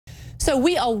So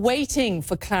we are waiting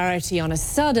for clarity on a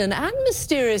sudden and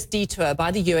mysterious detour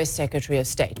by the U.S. Secretary of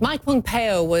State. Mike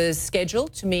Pompeo was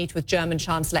scheduled to meet with German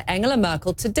Chancellor Angela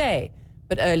Merkel today,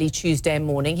 but early Tuesday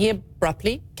morning he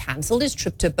abruptly cancelled his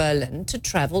trip to Berlin to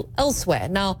travel elsewhere.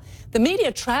 Now, the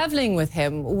media traveling with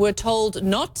him were told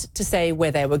not to say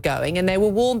where they were going, and they were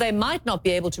warned they might not be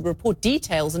able to report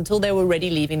details until they were ready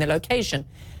leaving the location.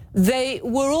 They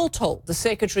were all told the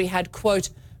secretary had, quote,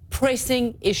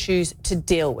 pressing issues to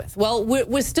deal with. Well,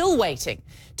 we're still waiting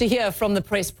to hear from the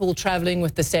press pool traveling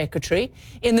with the secretary.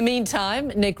 In the meantime,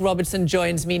 Nick Robertson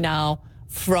joins me now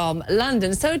from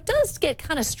London. So it does get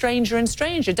kind of stranger and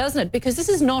stranger, doesn't it? Because this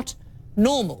is not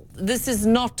normal. This is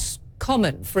not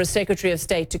common for a Secretary of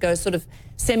State to go sort of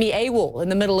semi-AWOL in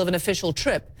the middle of an official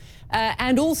trip,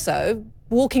 and also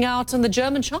walking out on the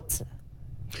German Chancellor.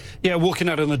 Yeah, walking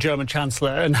out on the German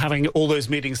Chancellor and having all those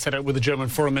meetings set up with the German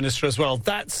Foreign Minister as well.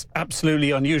 That's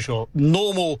absolutely unusual.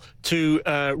 Normal to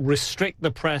restrict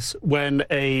the press when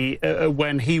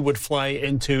he would fly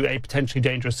into a potentially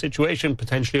dangerous situation,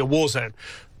 potentially a war zone.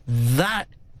 That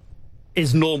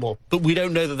is normal, but we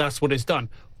don't know that that's what is done.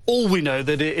 All we know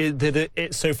that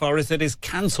it so far is that it's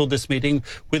cancelled this meeting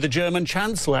with the German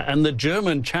Chancellor, and the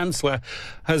German Chancellor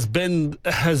has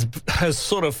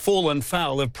sort of fallen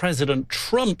foul of President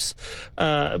Trump's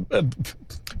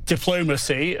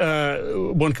diplomacy,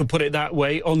 one could put it that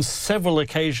way, on several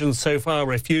occasions so far.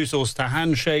 Refusals to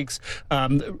handshakes,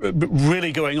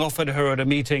 really going off at her at a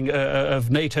meeting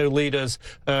of NATO leaders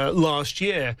last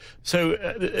year. So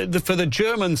for the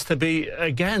Germans to be,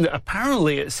 again,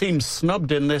 apparently it seems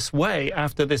snubbed in this way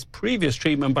after this previous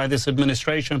treatment by this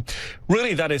administration,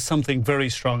 really that is something very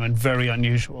strong and very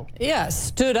unusual. Yeah,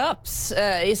 stood up,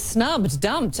 snubbed,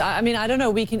 dumped. I mean, I don't know,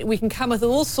 we can come with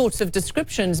all sorts of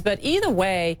descriptions, but either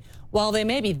way, while there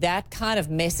may be that kind of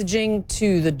messaging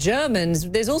to the Germans,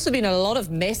 there's also been a lot of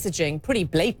messaging, pretty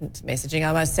blatant messaging,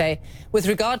 I must say, with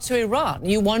regard to Iran.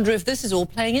 You wonder if this is all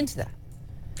playing into that.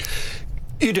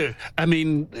 You do. I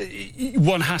mean,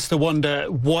 one has to wonder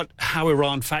how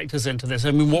Iran factors into this.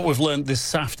 I mean, what we've learned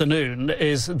this afternoon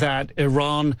is that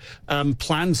Iran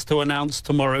plans to announce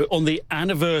tomorrow, on the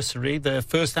anniversary, the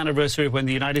first anniversary when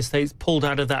the United States pulled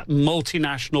out of that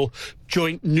multinational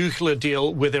joint nuclear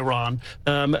deal with Iran,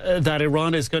 that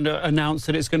Iran is going to announce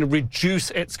that it's going to reduce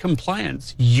its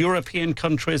compliance. European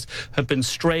countries have been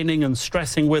straining and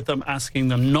stressing with them, asking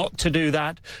them not to do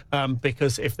that,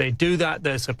 because if they do that,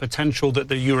 there's a potential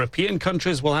that the European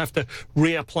countries will have to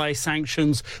reapply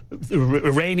sanctions. The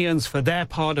Iranians, for their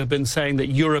part, have been saying that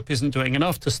Europe isn't doing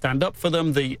enough to stand up for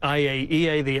them. The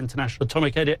IAEA, the International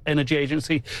Atomic Energy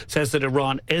Agency, says that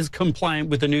Iran is compliant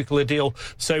with the nuclear deal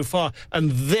so far.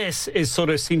 And this is sort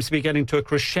of seems to be getting to a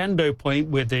crescendo point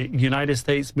with the United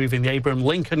States moving the Abraham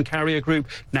Lincoln carrier group.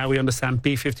 Now we understand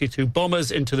B-52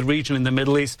 bombers into the region in the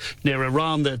Middle East near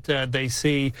Iran, that they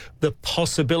see the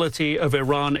possibility of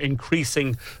Iran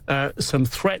increasing some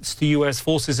threats to U.S.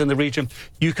 forces in the region.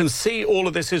 You can see all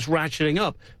of this is ratcheting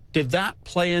up. Did that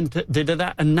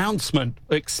announcement,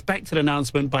 expected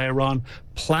announcement by Iran,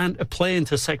 play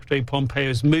into Secretary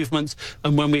Pompeo's movements?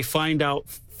 And when we find out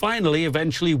finally,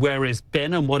 eventually, where it's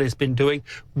been and what it's been doing,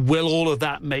 will all of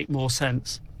that make more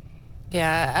sense?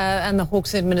 Yeah, and the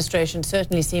Hawks administration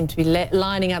certainly seem to be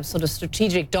lining up sort of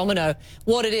strategic domino,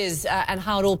 what it is and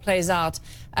how it all plays out.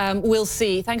 We'll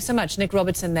see. Thanks so much, Nick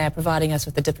Robertson there, providing us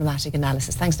with the diplomatic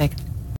analysis. Thanks, Nick.